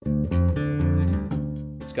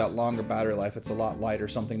It's got longer battery life. It's a lot lighter,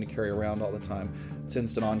 something to carry around all the time. It's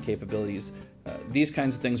instant on capabilities. These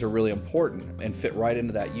kinds of things are really important and fit right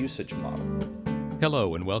into that usage model.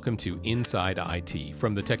 Hello and welcome to Inside IT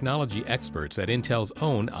from the technology experts at Intel's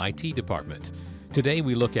own IT department. Today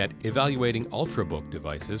we look at evaluating Ultrabook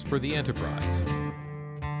devices for the enterprise.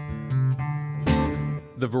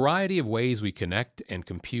 The variety of ways we connect and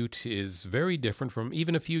compute is very different from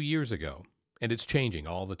even a few years ago, and it's changing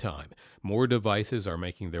all the time. More devices are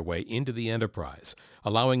making their way into the enterprise,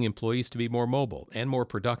 allowing employees to be more mobile and more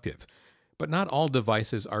productive. But not all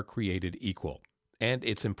devices are created equal. And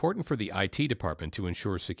it's important for the IT department to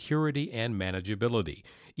ensure security and manageability,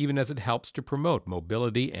 even as it helps to promote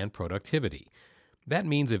mobility and productivity. That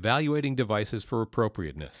means evaluating devices for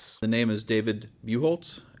appropriateness. The name is David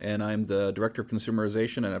Buchholz, and I'm the Director of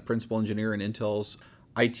Consumerization and a Principal Engineer in Intel's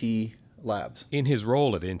IT labs. In his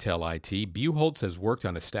role at Intel IT, Buchholz has worked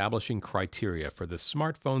on establishing criteria for the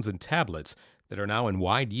smartphones and tablets that are now in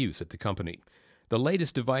wide use at the company. The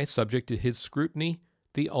latest device subject to his scrutiny,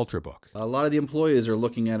 the Ultrabook. A lot of the employees are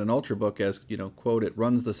looking at an Ultrabook as, quote, it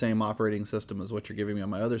runs the same operating system as what you're giving me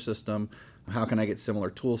on my other system. How can I get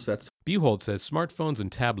similar tool sets? Buchholz says smartphones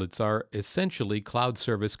and tablets are essentially cloud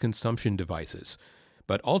service consumption devices.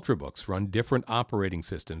 But Ultrabooks run different operating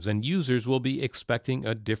systems, and users will be expecting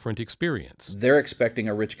a different experience. They're expecting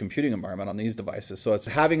a rich computing environment on these devices. So it's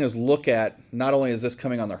having us look at, not only is this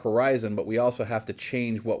coming on the horizon, but we also have to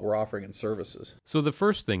change what we're offering in services. So the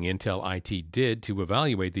first thing Intel IT did to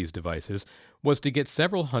evaluate these devices was to get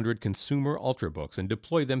several hundred consumer Ultrabooks and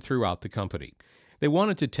deploy them throughout the company. They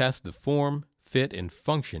wanted to test the form, fit, and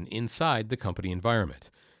function inside the company environment.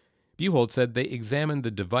 Buchholz said they examined the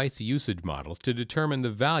device usage models to determine the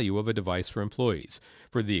value of a device for employees.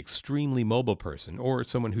 For the extremely mobile person or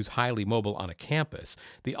someone who's highly mobile on a campus,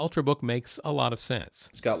 the Ultrabook makes a lot of sense.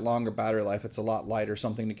 It's got longer battery life. It's a lot lighter,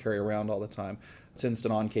 something to carry around all the time. It's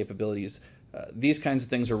instant on capabilities. These kinds of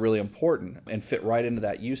things are really important and fit right into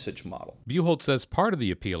that usage model. Buchholz says part of the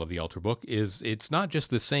appeal of the Ultrabook is it's not just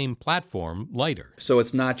the same platform, lighter. So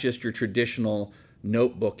it's not just your traditional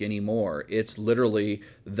notebook anymore. It's literally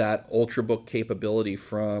that Ultrabook capability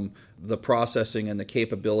from the processing and the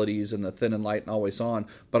capabilities and the thin and light and always on,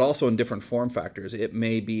 but also in different form factors. It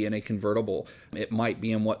may be in a convertible. It might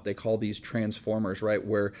be in what they call these transformers, right,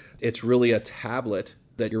 where it's really a tablet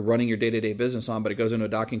that you're running your day-to-day business on, but it goes into a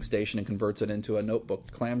docking station and converts it into a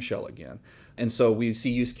notebook clamshell again. And so we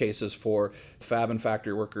see use cases for fab and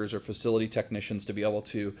factory workers or facility technicians to be able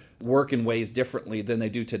to work in ways differently than they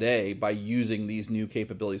do today by using these new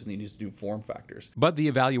capabilities and these new form factors. But the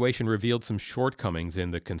evaluation revealed some shortcomings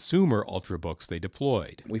in the consumer Ultrabooks they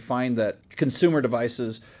deployed. We find that consumer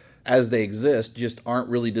devices, as they exist, just aren't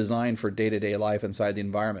really designed for day-to-day life inside the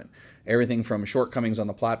environment. Everything from shortcomings on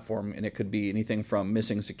the platform, and it could be anything from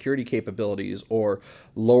missing security capabilities or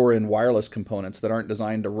lower-end wireless components that aren't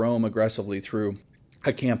designed to roam aggressively through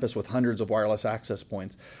a campus with hundreds of wireless access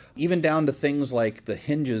points, even down to things like the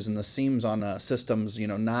hinges and the seams on systems,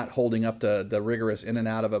 not holding up to the rigorous in and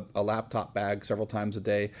out of a laptop bag several times a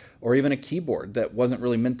day, or even a keyboard that wasn't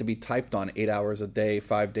really meant to be typed on 8 hours a day,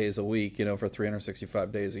 5 days a week, for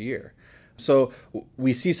 365 days a year. So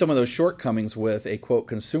we see some of those shortcomings with a, quote,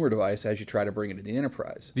 consumer device as you try to bring it into the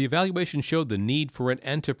enterprise. The evaluation showed the need for an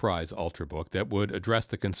enterprise Ultrabook that would address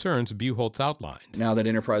the concerns Buchholz outlined. Now that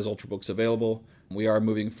enterprise Ultrabook's available, we are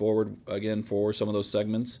moving forward again for some of those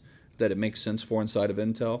segments that it makes sense for inside of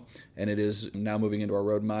Intel, and it is now moving into our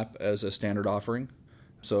roadmap as a standard offering.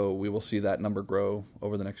 So we will see that number grow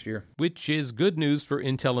over the next year. Which is good news for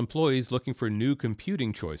Intel employees looking for new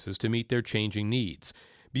computing choices to meet their changing needs.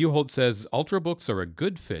 Buchholz says Ultrabooks are a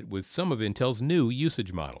good fit with some of Intel's new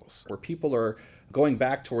usage models. Where people are going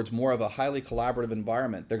back towards more of a highly collaborative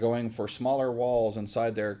environment. They're going for smaller walls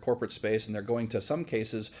inside their corporate space, and they're going to, some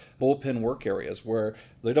cases, bullpen work areas where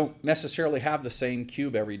they don't necessarily have the same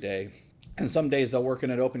cube every day. And some days they'll work in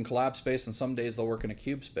an open collab space, and some days they'll work in a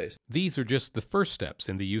cube space. These are just the first steps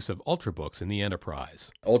in the use of Ultrabooks in the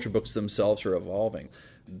enterprise. Ultrabooks themselves are evolving.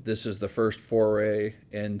 This is the first foray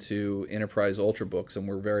into enterprise Ultrabooks, and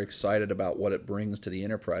we're very excited about what it brings to the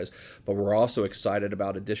enterprise. But we're also excited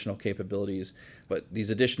about additional capabilities. But these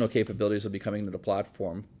additional capabilities will be coming to the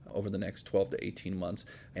platform over the next 12 to 18 months,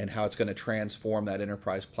 and how it's going to transform that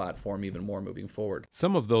enterprise platform even more moving forward.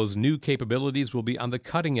 Some of those new capabilities will be on the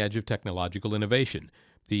cutting edge of technological innovation.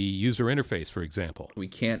 The user interface, for example. We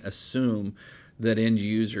can't assume that end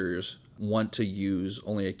users want to use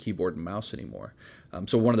only a keyboard and mouse anymore.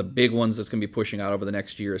 So one of the big ones that's going to be pushing out over the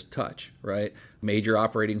next year is touch, right? Major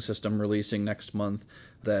operating system releasing next month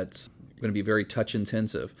that's going to be very touch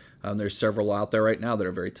intensive. There's several out there right now that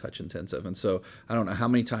are very touch intensive. And so I don't know how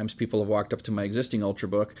many times people have walked up to my existing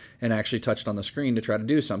Ultrabook and actually touched on the screen to try to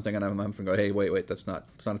do something. And I'm going to go, hey, wait, it's not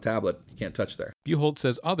a tablet. You can't touch there. Buchholz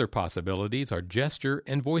says other possibilities are gesture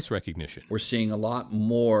and voice recognition. We're seeing a lot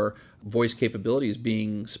more voice capabilities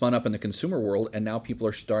being spun up in the consumer world, and now people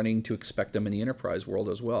are starting to expect them in the enterprise world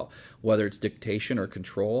as well, whether it's dictation or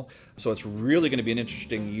control. So it's really going to be an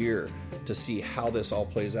interesting year to see how this all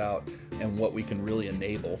plays out and what we can really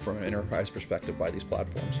enable from an enterprise perspective by these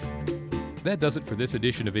platforms. That does it for this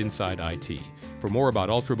edition of Inside IT. For more about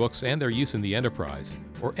Ultrabooks and their use in the enterprise,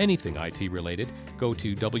 or anything IT related, go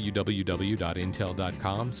to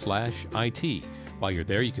www.intel.com/IT. While you're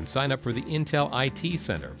there, you can sign up for the Intel IT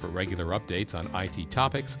Center for regular updates on IT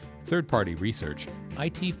topics, third-party research,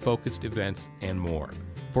 IT-focused events, and more.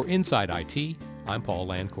 For Inside IT, I'm Paul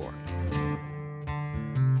Landcore.